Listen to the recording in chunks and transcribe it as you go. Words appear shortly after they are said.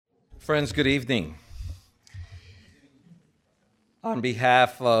Friends, good evening. On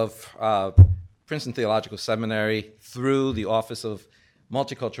behalf of Princeton Theological Seminary, through the Office of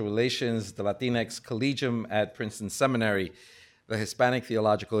Multicultural Relations, the Latinx Collegium at Princeton Seminary, the Hispanic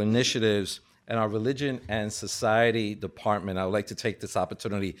Theological Initiatives, and our Religion and Society Department, I would like to take this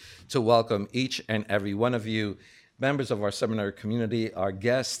opportunity to welcome each and every one of you, members of our seminary community, our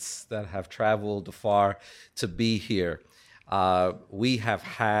guests that have traveled far to be here. We have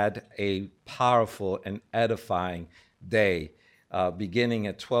had a powerful and edifying day, beginning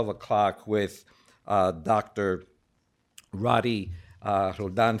at 12 o'clock with Dr. Roddy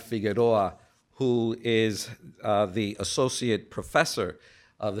Roldan Figueroa, who is the Associate Professor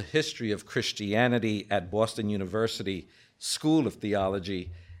of the History of Christianity at Boston University School of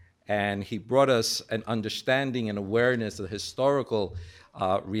Theology. And he brought us an understanding and awareness of the historical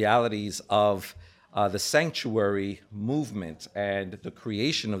realities of the sanctuary movement and the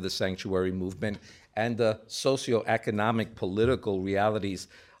creation of the sanctuary movement and the socioeconomic political realities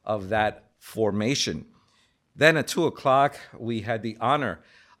of that formation. Then at 2 o'clock, we had the honor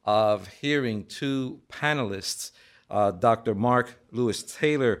of hearing two panelists, Dr. Mark Lewis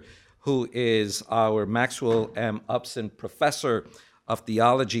Taylor, who is our Maxwell M. Upson Professor of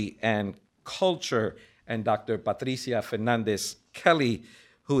Theology and Culture, and Dr. Patricia Fernandez Kelly,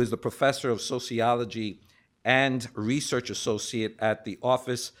 who is the Professor of Sociology and Research Associate at the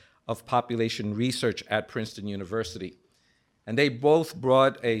Office of Population Research at Princeton University. And they both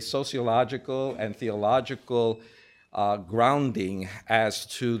brought a sociological and theological grounding as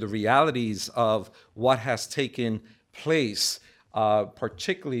to the realities of what has taken place,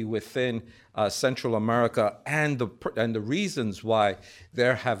 particularly within Central America, and the reasons why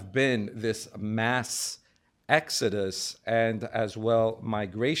there have been this mass exodus and as well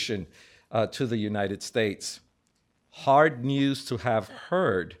migration to the United States. Hard news to have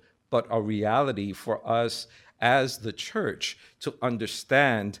heard, but a reality for us as the church to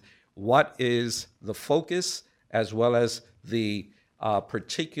understand what is the focus as well as the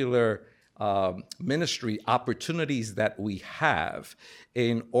particular ministry opportunities that we have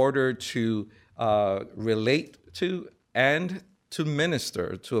in order to relate to and to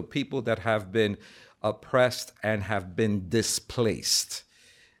minister to a people that have been oppressed and have been displaced.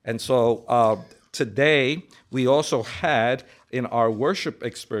 And so today, we also had in our worship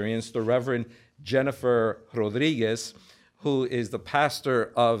experience the Reverend Jennifer Rodriguez, who is the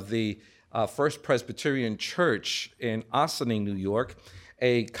pastor of the First Presbyterian Church in Ossining, New York,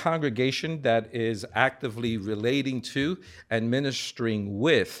 a congregation that is actively relating to and ministering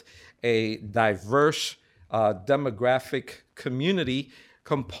with a diverse demographic community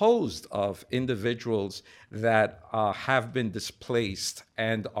composed of individuals that have been displaced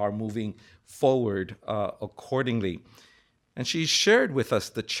and are moving forward accordingly. And she shared with us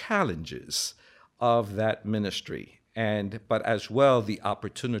the challenges of that ministry, but as well the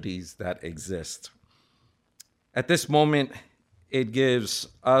opportunities that exist. At this moment, it gives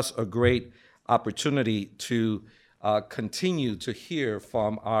us a great opportunity to continue to hear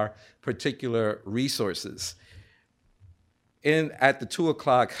from our particular resources. At the 2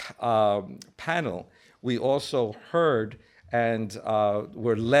 o'clock panel, we also heard and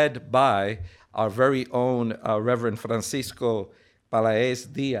were led by our very own Reverend Francisco Palaez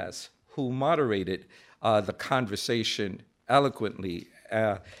Diaz, who moderated the conversation eloquently.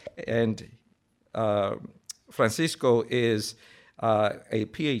 Francisco is a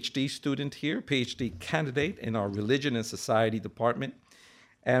PhD student here, PhD candidate in our Religion and Society Department.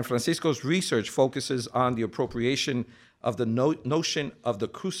 And Francisco's research focuses on the appropriation of the notion of the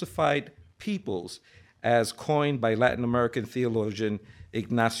crucified peoples as coined by Latin American theologian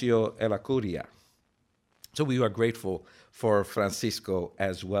Ignacio Ellacuría. So we are grateful for Francisco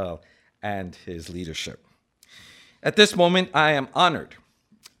as well and his leadership. At this moment, I am honored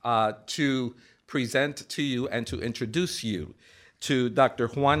to present to you and to introduce you to Dr.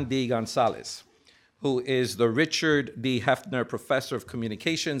 Juan D. Gonzalez, who is the Richard D. Hefner Professor of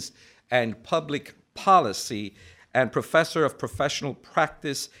Communications and Public Policy and Professor of Professional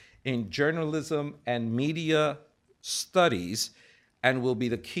Practice in Journalism and Media Studies, and will be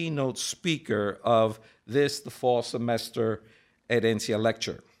the keynote speaker of the fall semester Herencia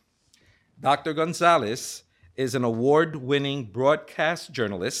Lecture. Dr. Gonzalez is an award-winning broadcast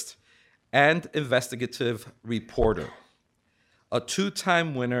journalist and investigative reporter, a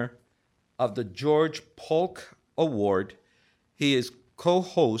two-time winner of the George Polk Award. He is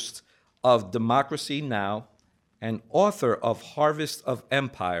co-host of Democracy Now! And author of Harvest of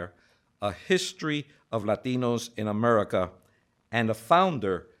Empire, A History of Latinos in America, and a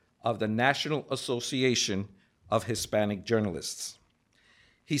founder of the National Association of Hispanic Journalists.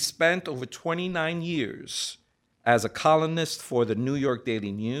 He spent over 29 years as a columnist for the New York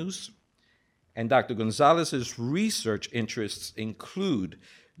Daily News, and Dr. Gonzalez's research interests include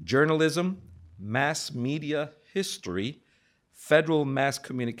journalism, mass media history, federal mass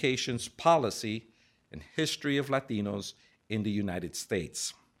communications policy, and history of Latinos in the United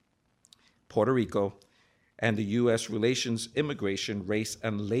States, Puerto Rico, and the U.S. relations, immigration, race,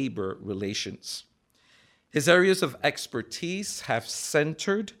 and labor relations. His areas of expertise have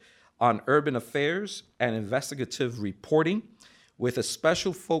centered on urban affairs and investigative reporting, with a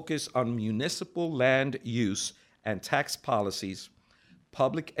special focus on municipal land use and tax policies,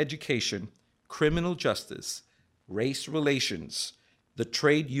 public education, criminal justice, race relations, the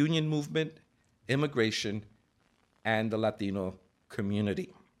trade union movement, immigration, and the Latino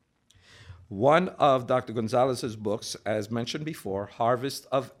community. One of Dr. Gonzalez's books, as mentioned before, Harvest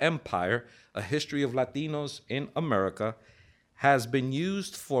of Empire, A History of Latinos in America, has been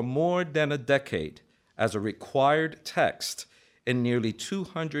used for more than a decade as a required text in nearly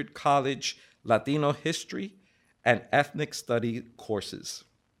 200 college Latino history and ethnic study courses.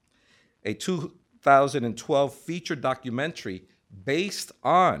 A 2012 feature documentary based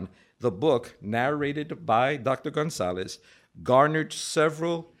on the book narrated by Dr. Gonzalez garnered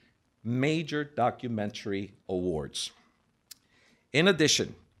several major documentary awards. In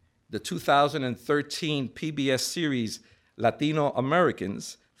addition, the 2013 PBS series Latino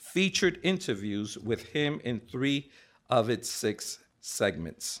Americans featured interviews with him in 3 of its 6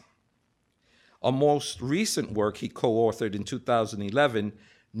 segments. A most recent work he co-authored in 2011,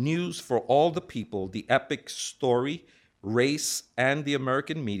 News for All the People, The Epic Story, Race, and the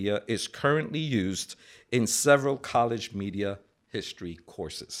American Media, is currently used in several college media history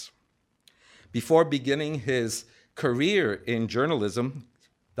courses. Before beginning his career in journalism,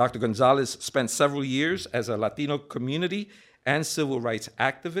 Dr. Gonzalez spent several years as a Latino community and civil rights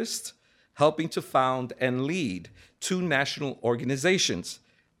activist, helping to found and lead 2 national organizations,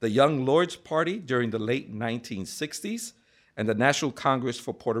 the Young Lords Party during the late 1960s and the National Congress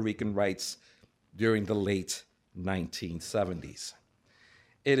for Puerto Rican Rights during the late 1970s.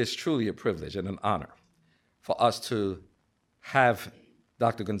 It is truly a privilege and an honor for us to have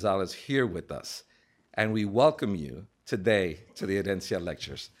Dr. Gonzalez here with us, and we welcome you today to the Herencia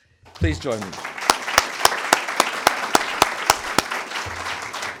Lectures. Please join me.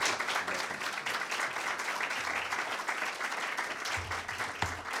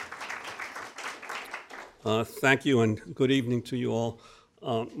 Thank you, and good evening to you all.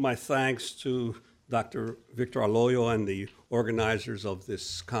 My thanks to Dr. Victor Arroyo and the organizers of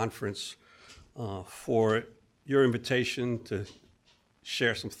this conference for your invitation to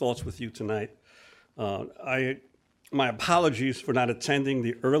share some thoughts with you tonight. My apologies for not attending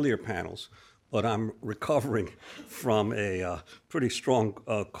the earlier panels, but I'm recovering from a pretty strong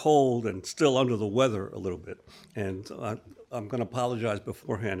cold and still under the weather a little bit. And I'm going to apologize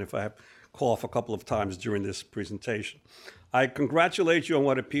beforehand if I cough a couple of times during this presentation. I congratulate you on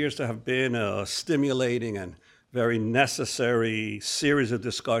what appears to have been a stimulating and very necessary series of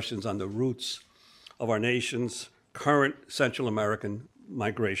discussions on the roots of our nation's current Central American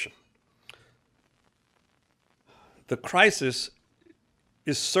migration. The crisis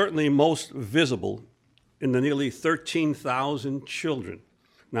is certainly most visible in the nearly 13,000 children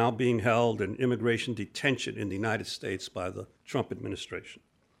now being held in immigration detention in the United States by the Trump administration.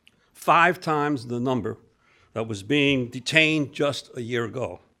 5 times the number that was being detained just a year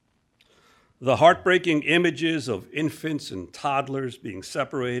ago. The heartbreaking images of infants and toddlers being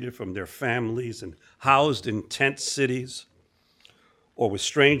separated from their families and housed in tent cities or with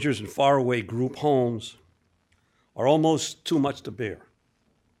strangers in faraway group homes are almost too much to bear.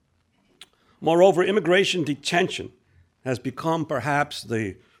 Moreover, immigration detention has become perhaps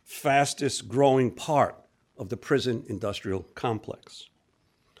the fastest growing part of the prison industrial complex.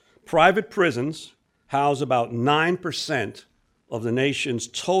 Private prisons house about 9% of the nation's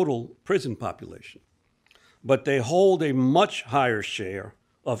total prison population, but they hold a much higher share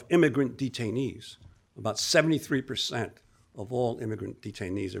of immigrant detainees. About 73% of all immigrant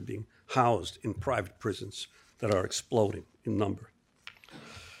detainees are being housed in private prisons that are exploding in number.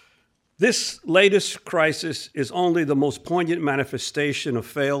 This latest crisis is only the most poignant manifestation of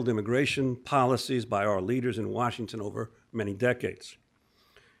failed immigration policies by our leaders in Washington over many decades.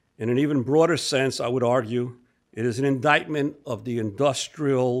 In an even broader sense, I would argue, it is an indictment of the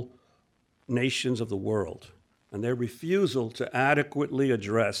industrial nations of the world and their refusal to adequately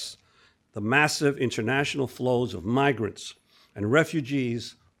address the massive international flows of migrants and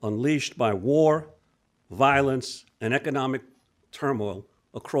refugees unleashed by war, violence, and economic turmoil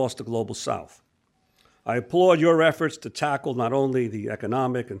across the global South. I applaud your efforts to tackle not only the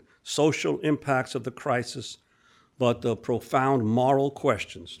economic and social impacts of the crisis, but the profound moral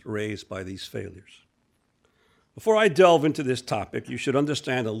questions raised by these failures. Before I delve into this topic, you should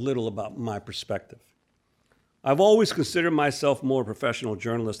understand a little about my perspective. I've always considered myself more a professional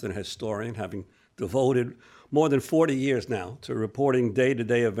journalist than a historian, having devoted more than 40 years now to reporting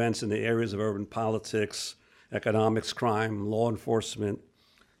day-to-day events in the areas of urban politics, economics, crime, law enforcement,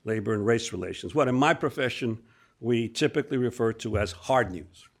 labor, and race relations, what in my profession we typically refer to as hard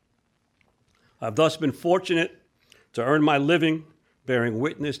news. I've thus been fortunate to earn my living bearing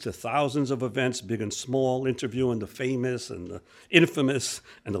witness to thousands of events, big and small, interviewing the famous and the infamous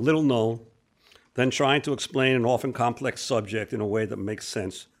and the little known, then trying to explain an often complex subject in a way that makes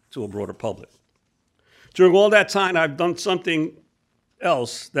sense to a broader public. During all that time, I've done something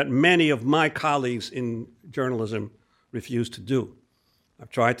else that many of my colleagues in journalism refuse to do. I've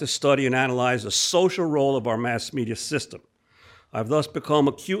tried to study and analyze the social role of our mass media system. I've thus become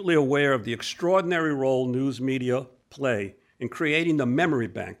acutely aware of the extraordinary role news media play in creating the memory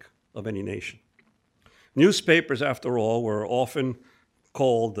bank of any nation. Newspapers, after all, were often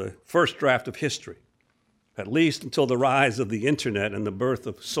called the first draft of history, at least until the rise of the internet and the birth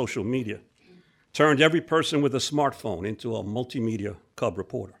of social media turned every person with a smartphone into a multimedia cub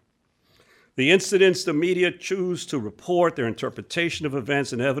reporter. The incidents the media choose to report, their interpretation of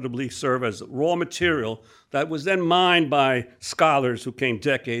events inevitably serve as raw material that was then mined by scholars who came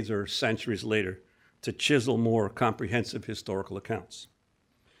decades or centuries later to chisel more comprehensive historical accounts.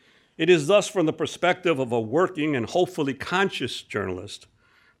 It is thus from the perspective of a working and hopefully conscious journalist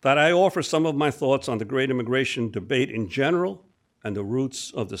that I offer some of my thoughts on the great immigration debate in general and the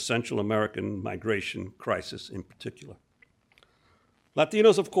roots of the Central American migration crisis in particular.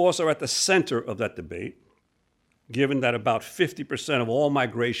 Latinos, of course, are at the center of that debate, given that about 50% of all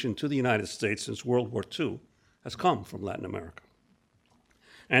migration to the United States since World War II has come from Latin America,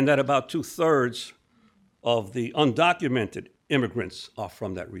 and that about 2/3 of the undocumented immigrants are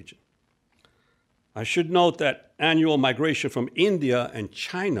from that region. I should note that annual migration from India and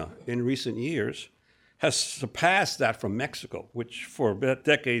China in recent years has surpassed that from Mexico, which for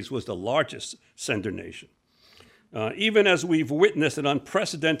decades was the largest sender nation. Even as we've witnessed an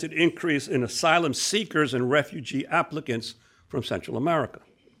unprecedented increase in asylum seekers and refugee applicants from Central America.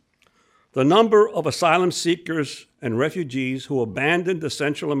 The number of asylum seekers and refugees who abandoned the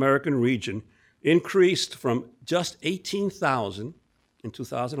Central American region increased from just 18,000 in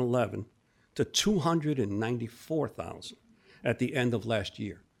 2011 to 294,000 at the end of last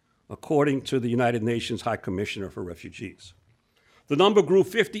year, according to the United Nations High Commissioner for Refugees. The number grew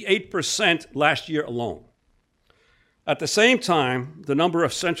 58% last year alone. At the same time, the number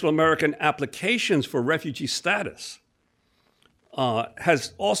of Central American applications for refugee status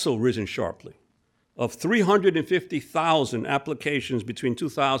has also risen sharply. Of 350,000 applications between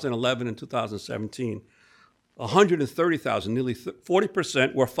 2011 and 2017, 130,000, nearly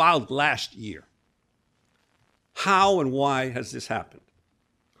 40%, were filed last year. How and why has this happened?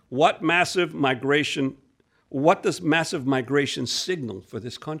 What does massive migration signal for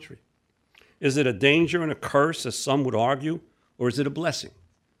this country? Is it a danger and a curse, as some would argue, or is it a blessing,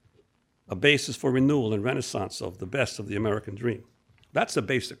 a basis for renewal and renaissance of the best of the American dream? That's a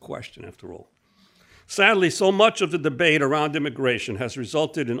basic question, after all. Sadly, so much of the debate around immigration has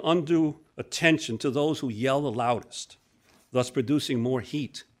resulted in undue attention to those who yell the loudest, thus producing more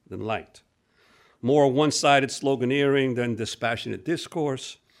heat than light, more one-sided sloganeering than dispassionate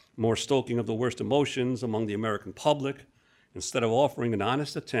discourse, more stoking of the worst emotions among the American public, instead of offering an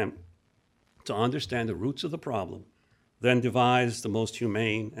honest attempt to understand the roots of the problem, then devise the most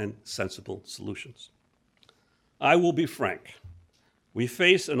humane and sensible solutions. I will be frank. We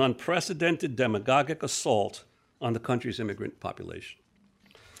face an unprecedented demagogic assault on the country's immigrant population.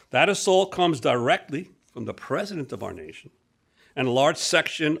 That assault comes directly from the president of our nation and a large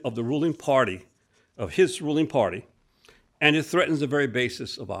section of the ruling party, and it threatens the very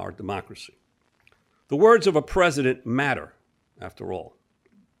basis of our democracy. The words of a president matter, after all.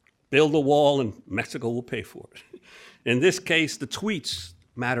 Build a wall and Mexico will pay for it. In this case, the tweets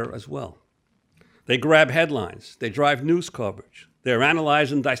matter as well. They grab headlines, they drive news coverage, they're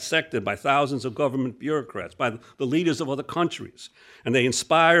analyzed and dissected by thousands of government bureaucrats, by the leaders of other countries, and they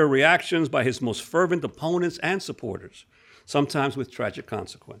inspire reactions by his most fervent opponents and supporters, sometimes with tragic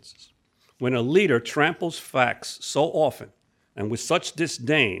consequences. When a leader tramples facts so often and with such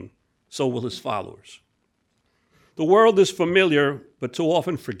disdain, so will his followers. The world is familiar, but too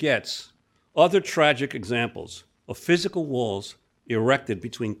often forgets, other tragic examples of physical walls erected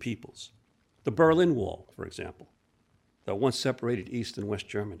between peoples. The Berlin Wall, for example, that once separated East and West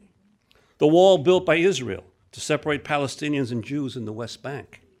Germany. the wall built by Israel to separate Palestinians and Jews in the West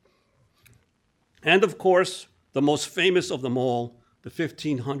Bank. And of course, the most famous of them all, the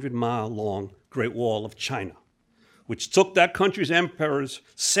 1,500-mile-long Great Wall of China, which took that country's emperors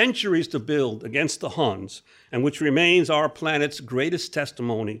centuries to build against the Huns, and which remains our planet's greatest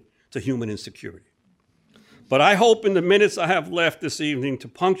testimony to human insecurity. But I hope in the minutes I have left this evening to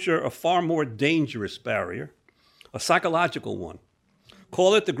puncture a far more dangerous barrier, a psychological one.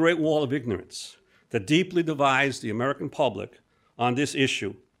 Call it the Great Wall of Ignorance, that deeply divides the American public on this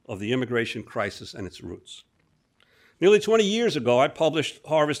issue of the immigration crisis and its roots. Nearly 20 years ago, I published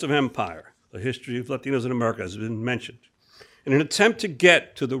Harvest of Empire, A History of Latinos in America, as has been mentioned, in an attempt to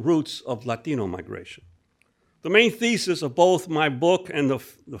get to the roots of Latino migration. The main thesis of both my book and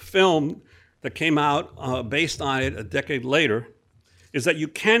the film that came out based on it a decade later is that you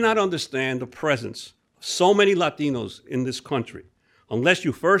cannot understand the presence of so many Latinos in this country unless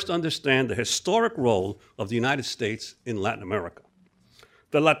you first understand the historic role of the United States in Latin America.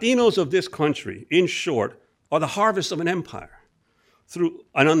 The Latinos of this country, in short, are the harvest of an empire, through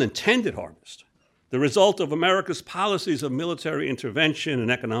an unintended harvest, the result of America's policies of military intervention and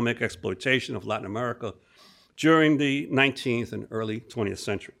economic exploitation of Latin America during the 19th and early 20th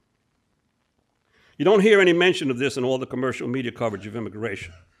century. You don't hear any mention of this in all the commercial media coverage of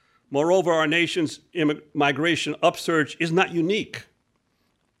immigration. Moreover, our nation's migration upsurge is not unique.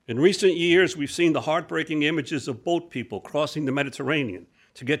 In recent years, we've seen the heartbreaking images of boat people crossing the Mediterranean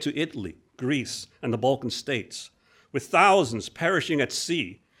to get to Italy, Greece, and the Balkan states, with thousands perishing at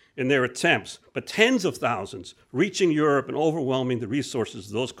sea in their attempts, but tens of thousands reaching Europe and overwhelming the resources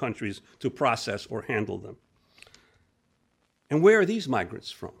of those countries to process or handle them. And where are these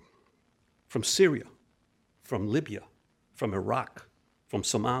migrants from? From Syria, from Libya, from Iraq, from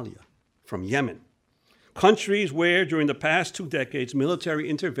Somalia, from Yemen. Countries where, during the past 2 decades, military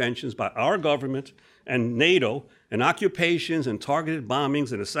interventions by our government and NATO and occupations and targeted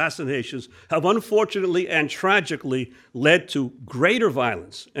bombings and assassinations have unfortunately and tragically led to greater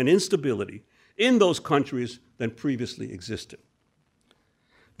violence and instability in those countries than previously existed.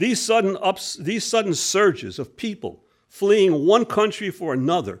 These sudden surges of people fleeing one country for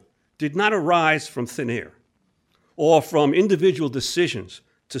another did not arise from thin air or from individual decisions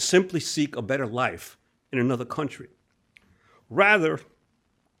to simply seek a better life in another country. Rather,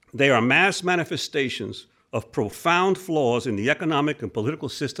 they are mass manifestations of profound flaws in the economic and political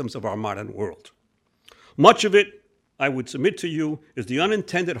systems of our modern world. Much of it, I would submit to you, is the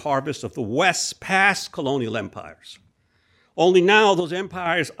unintended harvest of the West's past colonial empires. Only now those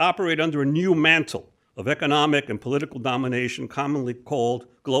empires operate under a new mantle of economic and political domination, commonly called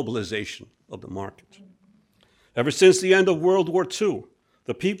globalization of the market. Ever since the end of World War II,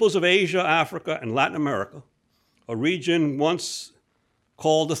 the peoples of Asia, Africa, and Latin America, a region once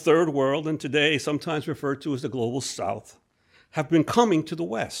called the Third World and today sometimes referred to as the Global South, have been coming to the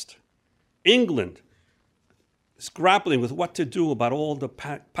West. England is grappling with what to do about all the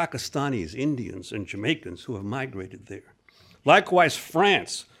Pakistanis, Indians, and Jamaicans who have migrated there. Likewise,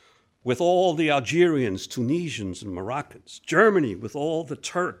 France, with all the Algerians, Tunisians, and Moroccans. Germany, with all the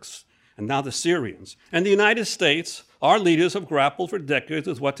Turks, and now the Syrians. And the United States, our leaders have grappled for decades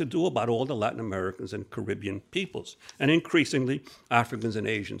with what to do about all the Latin Americans and Caribbean peoples, and increasingly Africans and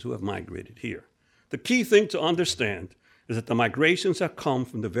Asians who have migrated here. The key thing to understand is that the migrations have come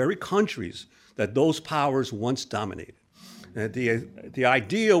from the very countries that those powers once dominated. The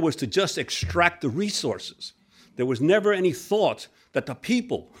idea was to just extract the resources. There was never any thought that the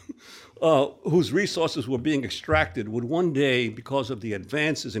people whose resources were being extracted would one day, because of the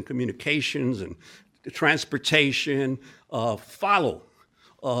advances in communications and transportation, follow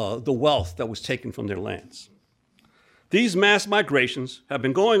the wealth that was taken from their lands. These mass migrations have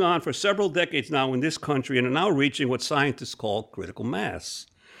been going on for several decades now in this country and are now reaching what scientists call critical mass,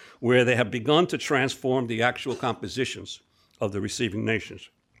 where they have begun to transform the actual compositions of the receiving nations.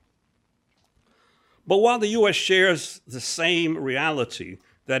 But while the U.S. shares the same reality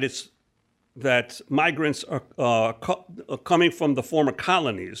that migrants are coming from the former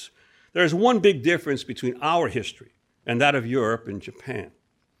colonies, there's one big difference between our history and that of Europe and Japan.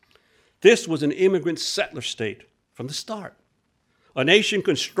 This was an immigrant settler state from the start, a nation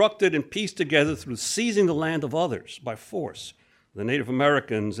constructed and pieced together through seizing the land of others by force, the Native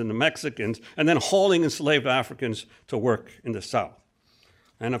Americans and the Mexicans, and then hauling enslaved Africans to work in the South.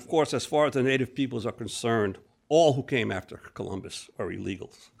 And of course, as far as the native peoples are concerned, all who came after Columbus are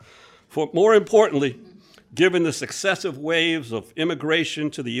illegals. For more importantly, given the successive waves of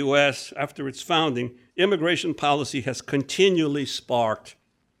immigration to the U.S. after its founding, immigration policy has continually sparked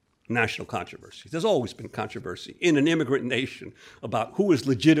national controversy. There's always been controversy in an immigrant nation about who is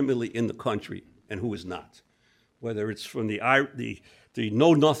legitimately in the country and who is not. Whether it's from the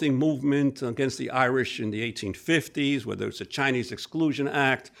Know Nothing movement against the Irish in the 1850s, whether it's the Chinese Exclusion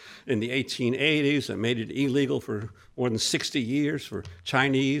Act in the 1880s that made it illegal for more than 60 years for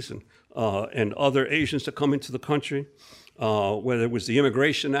Chinese and other Asians to come into the country, whether it was the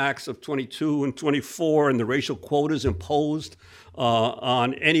Immigration Acts of 22 and 24 and the racial quotas imposed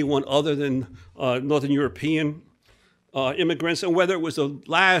on anyone other than Northern European immigrants, and whether it was the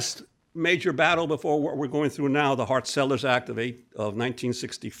last major battle before what we're going through now, the Hart-Sellers Act of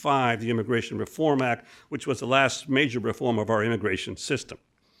 1965, the Immigration Reform Act, which was the last major reform of our immigration system.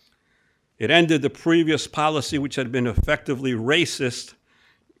 It ended the previous policy, which had been effectively racist,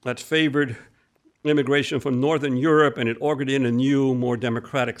 that favored immigration from Northern Europe, and it ordered in a new, more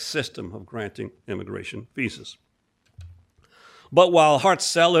democratic system of granting immigration visas. But while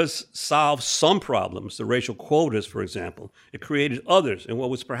Hart-Sellers solved some problems, the racial quotas, for example, it created others in what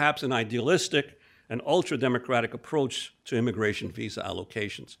was perhaps an idealistic and ultra-democratic approach to immigration visa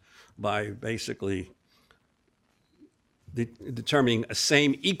allocations by basically determining a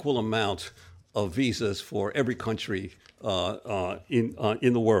same equal amount of visas for every country in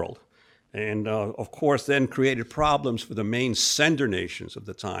the world. And of course, then created problems for the main sender nations of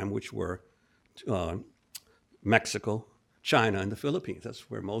the time, which were Mexico, China, and the Philippines. That's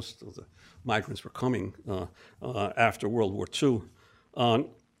where most of the migrants were coming after World War II.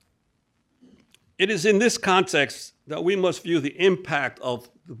 It is in this context that we must view the impact of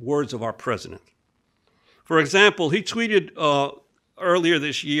the words of our president. For example, he tweeted earlier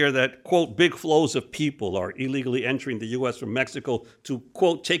this year that, quote, big flows of people are illegally entering the U.S. from Mexico to,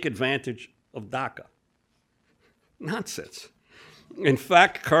 quote, take advantage of DACA. Nonsense. In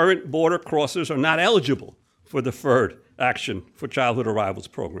fact, current border crossers are not eligible for deferred action for childhood arrivals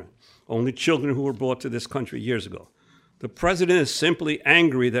program. Only children who were brought to this country years ago. The president is simply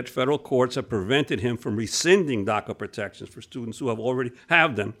angry that federal courts have prevented him from rescinding DACA protections for students who already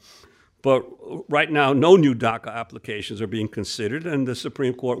have them. But right now, no new DACA applications are being considered, and the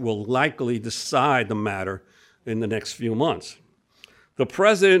Supreme Court will likely decide the matter in the next few months. The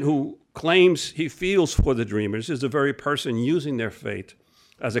president who claims he feels for the Dreamers is the very person using their fate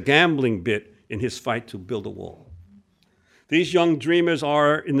as a gambling bit in his fight to build a wall. These young Dreamers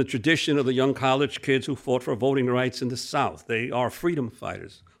are in the tradition of the young college kids who fought for voting rights in the South. They are freedom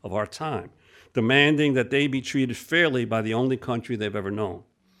fighters of our time, demanding that they be treated fairly by the only country they've ever known,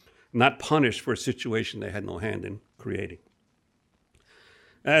 not punished for a situation they had no hand in creating.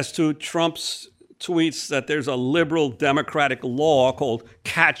 As to Trump's tweets that there's a liberal democratic law called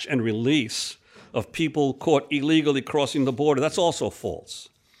catch and release of people caught illegally crossing the border, that's also false.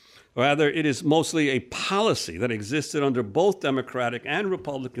 Rather, it is mostly a policy that existed under both Democratic and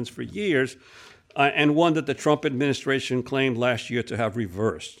Republicans for years, and one that the Trump administration claimed last year to have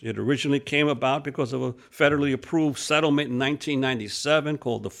reversed. It originally came about because of a federally approved settlement in 1997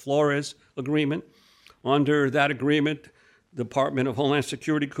 called the Flores Agreement. Under that agreement, the Department of Homeland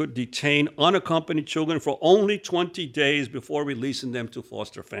Security could detain unaccompanied children for only 20 days before releasing them to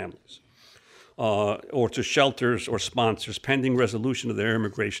foster families. Or to shelters or sponsors pending resolution of their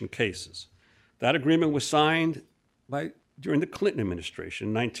immigration cases. That agreement was signed during the Clinton administration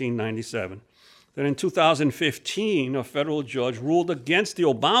in 1997. Then in 2015, a federal judge ruled against the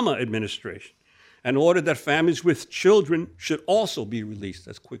Obama administration and ordered that families with children should also be released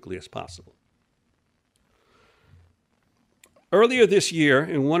as quickly as possible. Earlier this year,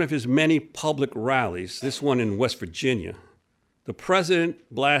 in one of his many public rallies, this one in West Virginia, the president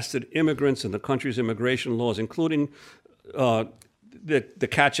blasted immigrants and the country's immigration laws, including the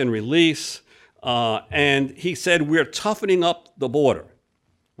catch and release, and he said, we're toughening up the border.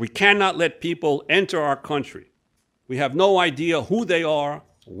 We cannot let people enter our country. We have no idea who they are,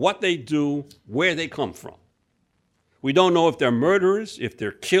 what they do, where they come from. We don't know if they're murderers, if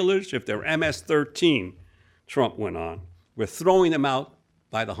they're killers, if they're MS-13, Trump went on. We're throwing them out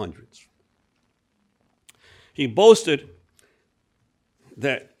by the hundreds. He boasted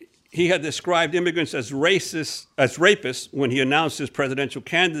that he had described immigrants as rapists when he announced his presidential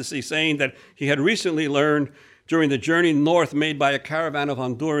candidacy, saying that he had recently learned during the journey north made by a caravan of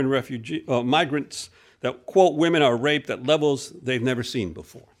Honduran migrants that, quote, women are raped at levels they've never seen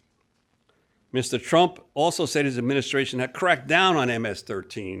before. Mr. Trump also said his administration had cracked down on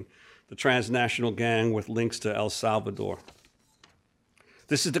MS-13, the transnational gang with links to El Salvador.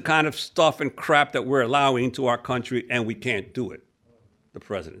 This is the kind of stuff and crap that we're allowing into our country, and we can't do it, the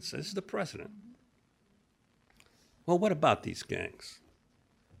president says. This is the president. Well, what about these gangs?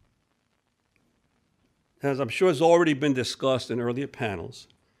 As I'm sure has already been discussed in earlier panels,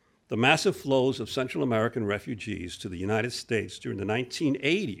 the massive flows of Central American refugees to the United States during the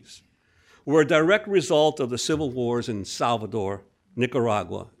 1980s were a direct result of the civil wars in Salvador,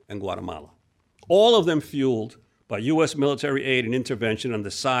 Nicaragua, and Guatemala, all of them fueled by U.S. military aid and intervention on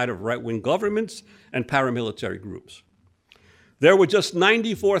the side of right-wing governments and paramilitary groups. There were just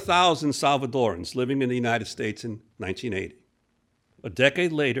 94,000 Salvadorans living in the United States in 1980. A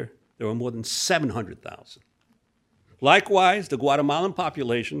decade later, there were more than 700,000. Likewise, the Guatemalan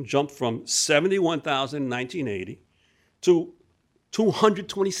population jumped from 71,000 in 1980 to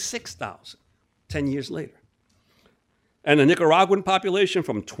 226,000 10 years later. And the Nicaraguan population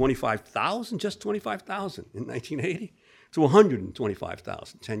from 25,000, just 25,000 in 1980, to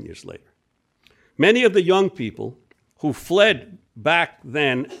 125,000 10 years later. Many of the young people who fled back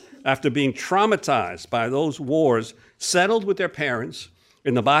then after being traumatized by those wars settled with their parents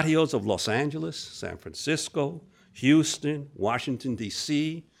in the barrios of Los Angeles, San Francisco, Houston, Washington,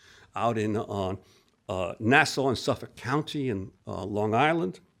 D.C., out in Nassau and Suffolk County and Long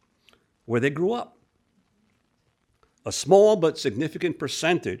Island, where they grew up. A small but significant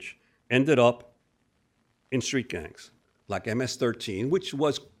percentage ended up in street gangs, like MS-13, which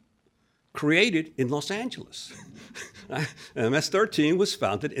was created in Los Angeles. MS-13 was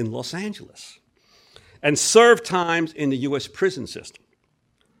founded in Los Angeles and served times in the U.S. prison system.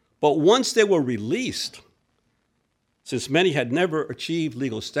 But once they were released, since many had never achieved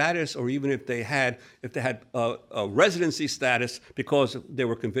legal status, or even if they had a residency status because they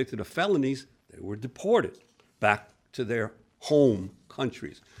were convicted of felonies, they were deported back to their home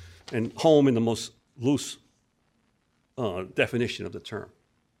countries, and home in the most loose definition of the term.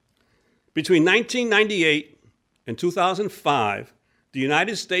 Between 1998 and 2005, the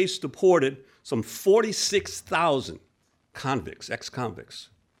United States deported some 46,000 convicts, ex-convicts.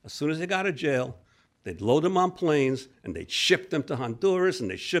 As soon as they got out of jail, they'd load them on planes, and they'd ship them to Honduras, and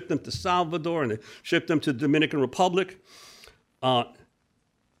they shipped them to Salvador, and they shipped them to the Dominican Republic.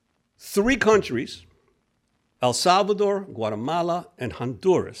 3 countries, El Salvador, Guatemala, and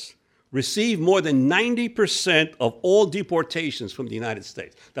Honduras, received more than 90% of all deportations from the United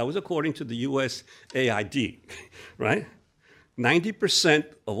States. That was according to the USAID, right? 90%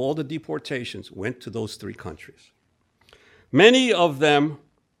 of all the deportations went to those 3 countries. Many of them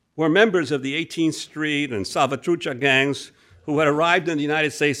were members of the 18th Street and Salvatrucha gangs who had arrived in the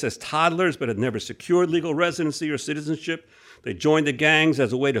United States as toddlers but had never secured legal residency or citizenship. They joined the gangs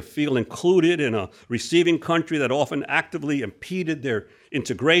as a way to feel included in a receiving country that often actively impeded their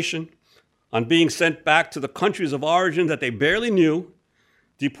integration. On being sent back to the countries of origin that they barely knew,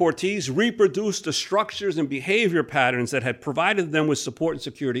 deportees reproduced the structures and behavior patterns that had provided them with support and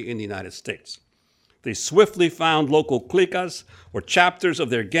security in the United States. They swiftly found local cliques or chapters of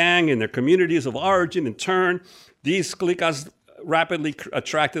their gang in their communities of origin. In turn, these cliques rapidly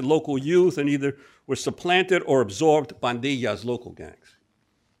attracted local youth and either were supplanted or absorbed pandillas, local gangs.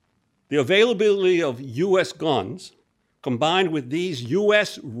 The availability of U.S. guns, combined with these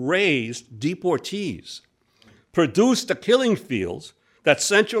U.S.-raised deportees, produced the killing fields that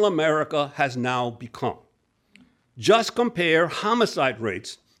Central America has now become. Just compare homicide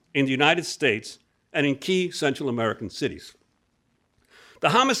rates in the United States and in key Central American cities. The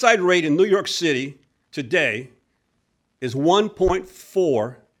homicide rate in New York City today is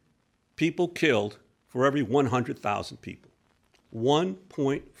 1.4 people killed for every 100,000 people.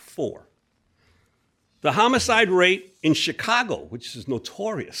 1.4. The homicide rate in Chicago, which is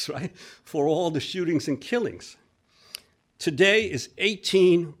notorious, right, for all the shootings and killings, today is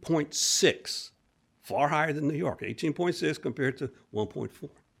 18.6, far higher than New York, 18.6 compared to 1.4.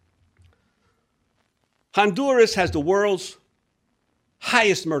 Honduras has the world's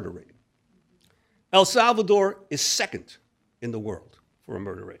highest murder rate. El Salvador is second in the world for a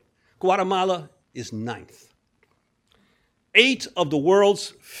murder rate. Guatemala is 9th. 8 of the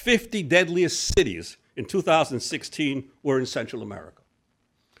world's 50 deadliest cities in 2016 were in Central America.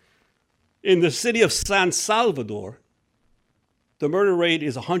 In the city of San Salvador, the murder rate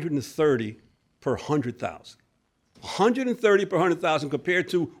is 130 per 100,000. 130 per 100,000 compared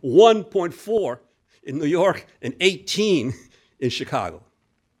to 1.4 in New York and 18 in Chicago.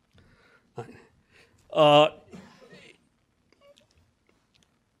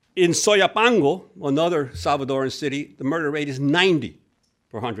 In Soyapango, another Salvadoran city, the murder rate is 90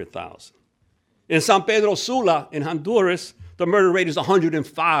 per 100,000. In San Pedro Sula, in Honduras, the murder rate is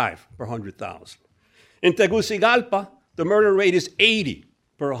 105 per 100,000. In Tegucigalpa, the murder rate is 80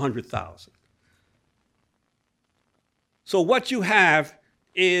 per 100,000. So what you have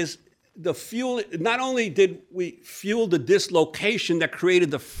is the fuel. Not only did we fuel the dislocation that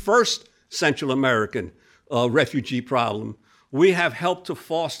created the first Central American refugee problem we have helped to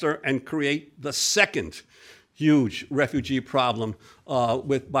foster and create the second huge refugee problem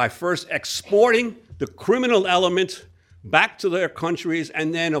by first exporting the criminal element back to their countries,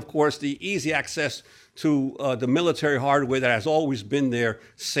 and then, of course, the easy access to the military hardware that has always been there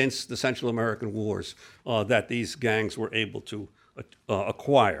since the Central American Wars that these gangs were able to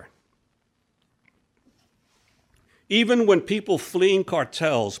acquire. Even when people fleeing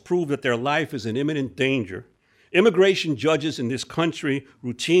cartels prove that their life is in imminent danger, immigration judges in this country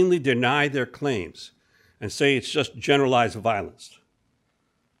routinely deny their claims and say it's just generalized violence.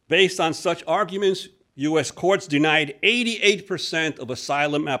 Based on such arguments, U.S. courts denied 88% of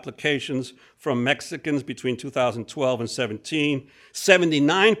asylum applications from Mexicans between 2012 and 17,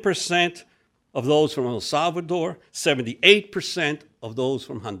 79% of those from El Salvador, 78% of those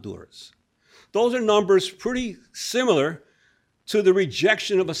from Honduras. Those are numbers pretty similar to the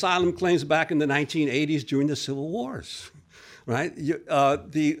rejection of asylum claims back in the 1980s during the Civil Wars, right?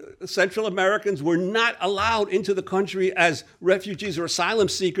 The Central Americans were not allowed into the country as refugees or asylum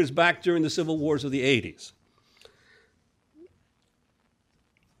seekers back during the Civil Wars of the 80s.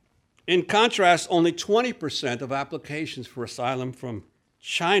 In contrast, only 20% of applications for asylum from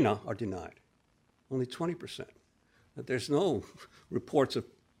China are denied. Only 20%. There's no reports of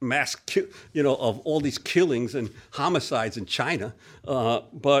of all these killings and homicides in China,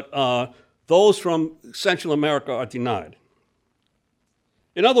 but those from Central America are denied.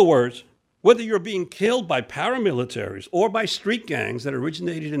 In other words, whether you're being killed by paramilitaries or by street gangs that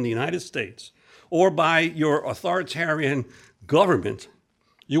originated in the United States or by your authoritarian government,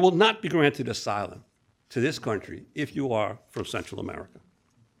 you will not be granted asylum to this country if you are from Central America.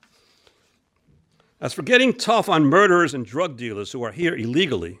 As for getting tough on murderers and drug dealers who are here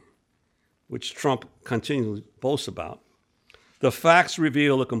illegally, which Trump continually boasts about, the facts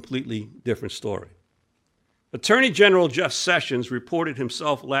reveal a completely different story. Attorney General Jeff Sessions reported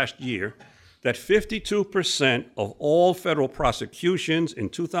himself last year that 52% of all federal prosecutions in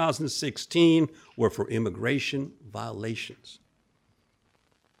 2016 were for immigration violations.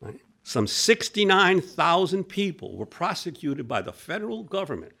 Right? Some 69,000 people were prosecuted by the federal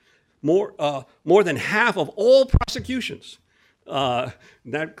government. More than half of all prosecutions. That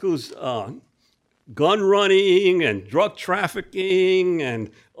includes gun running and drug trafficking and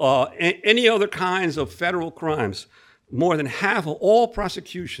any other kinds of federal crimes. More than half of all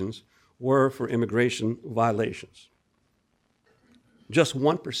prosecutions were for immigration violations. Just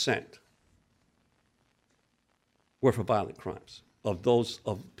 1% were for violent crimes. Of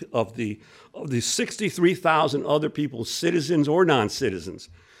the 63,000 other people, citizens or non-citizens,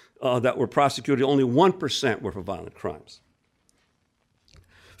 that were prosecuted, only 1% were for violent crimes.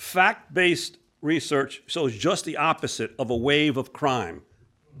 Fact-based research shows just the opposite of a wave of crime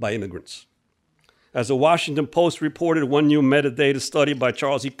by immigrants. As the Washington Post reported, one new metadata study by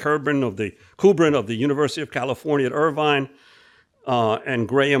Charles E. Kubrin of the University of California at Irvine and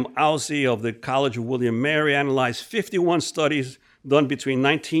Graham Aussie of the College of William Mary analyzed 51 studies done between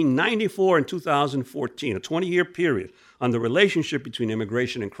 1994 and 2014, a 20-year period, on the relationship between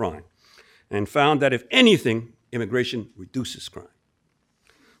immigration and crime, and found that if anything, immigration reduces crime.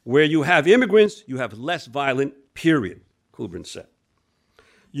 Where you have immigrants, you have less violent, period, Kubrin said.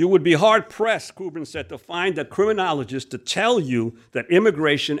 You would be hard-pressed, Kubrin said, to find a criminologist to tell you that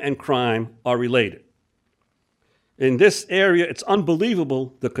immigration and crime are related. In this area, it's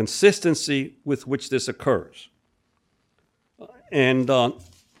unbelievable the consistency with which this occurs. And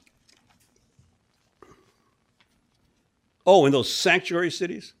in those sanctuary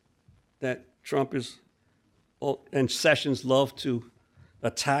cities that Trump and Sessions love to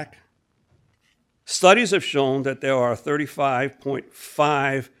attack, studies have shown that there are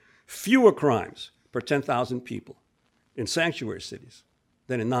 35.5 fewer crimes per 10,000 people in sanctuary cities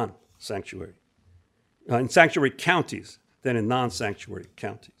than in non-sanctuary, in sanctuary counties than in non-sanctuary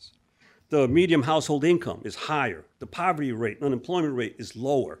counties. The median household income is higher. The poverty rate, unemployment rate is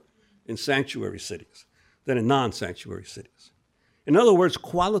lower in sanctuary cities than in non-sanctuary cities. In other words,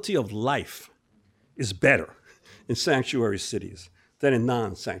 quality of life is better in sanctuary cities than in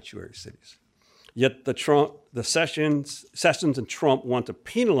non-sanctuary cities. Yet the Sessions and Trump want to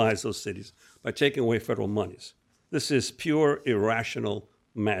penalize those cities by taking away federal monies. This is pure irrational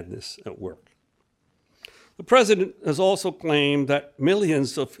madness at work. The president has also claimed that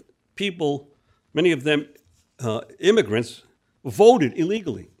millions of people, many of them immigrants, voted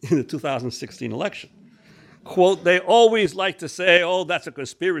illegally in the 2016 election. Quote, they always like to say, oh, that's a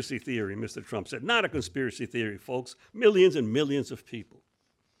conspiracy theory, Mr. Trump said. Not a conspiracy theory, folks. Millions and millions of people.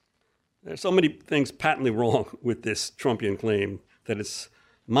 There's so many things patently wrong with this Trumpian claim that it's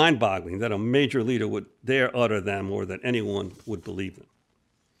mind-boggling that a major leader would dare utter them or that anyone would believe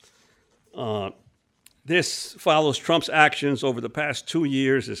them. This follows Trump's actions over the past 2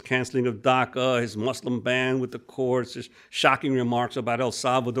 years, his canceling of DACA, his Muslim ban with the courts, his shocking remarks about El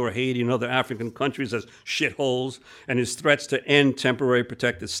Salvador, Haiti, and other African countries as shitholes, and his threats to end temporary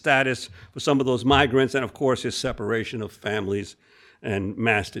protected status for some of those migrants, and of course his separation of families and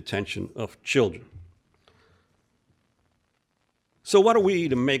mass detention of children. So what are we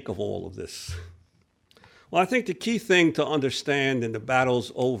to make of all of this? Well, I think the key thing to understand in the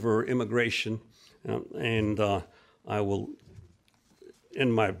battles over immigration, and I will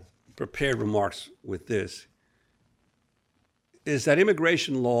end my prepared remarks with this, is that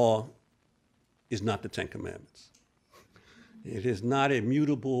immigration law is not the Ten Commandments. It is not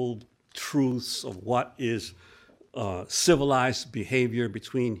immutable truths of what is civilized behavior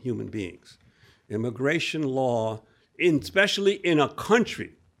between human beings. Immigration law, especially in a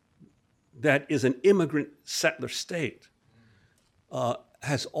country that is an immigrant settler state,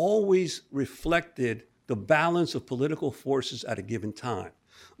 has always reflected the balance of political forces at a given time.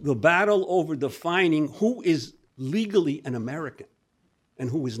 The battle over defining who is legally an American and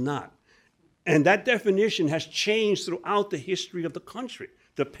who is not. And that definition has changed throughout the history of the country,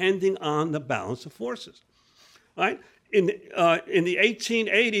 depending on the balance of forces. Right? In the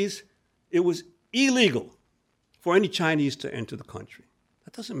 1880s, it was illegal for any Chinese to enter the country.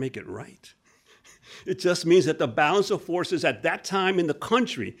 That doesn't make it right. It just means that the balance of forces at that time in the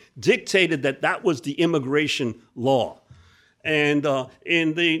country dictated that that was the immigration law. And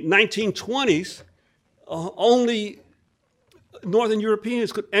in the 1920s, only Northern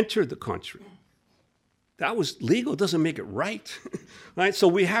Europeans could enter the country. That was legal, doesn't make it right. Right? So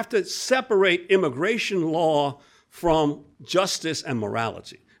we have to separate immigration law from justice and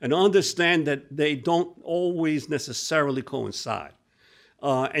morality and understand that they don't always necessarily coincide.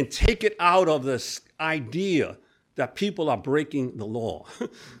 And take it out of this idea that people are breaking the law.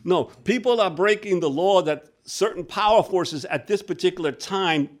 No, people are breaking the law that certain power forces at this particular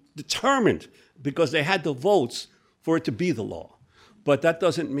time determined because they had the votes for it to be the law. But that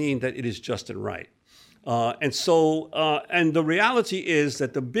doesn't mean that it is just and right. And the reality is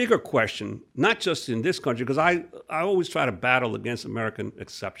that the bigger question, not just in this country, because I always try to battle against American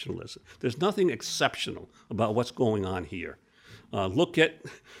exceptionalism. There's nothing exceptional about what's going on here. Look at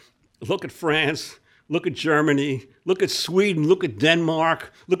France, look at Germany, look at Sweden, look at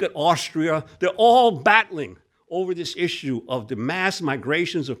Denmark, look at Austria. They're all battling over this issue of the mass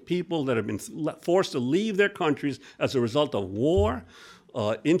migrations of people that have been forced to leave their countries as a result of war,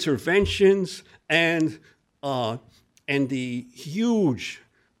 interventions, and the huge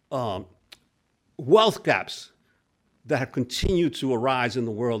wealth gaps that have continued to arise in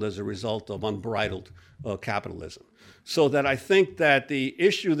the world as a result of unbridled capitalism. So that I think that the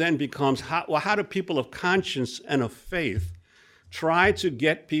issue then becomes, how do people of conscience and of faith try to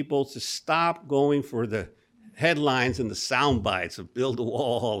get people to stop going for the headlines and the sound bites of build a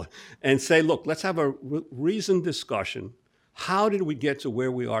wall and say, look, let's have a reasoned discussion. How did we get to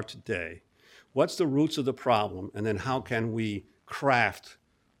where we are today? What's the roots of the problem? And then how can we craft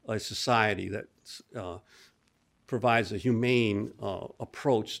a society that provides a humane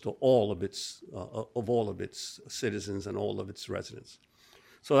approach to all of its citizens and all of its residents.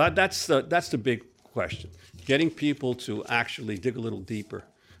 So that's the big question, getting people to actually dig a little deeper.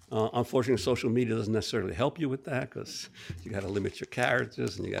 Unfortunately, social media doesn't necessarily help you with that because you got to limit your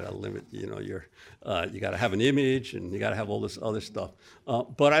characters and you got to limit, you got to have an image and you got to have all this other stuff.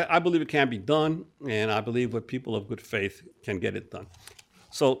 But I believe it can be done, and I believe that people of good faith can get it done.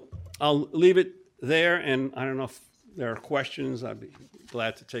 So I'll leave it there, and I don't know if there are questions. I'd be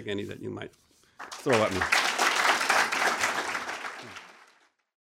glad to take any that you might throw at me.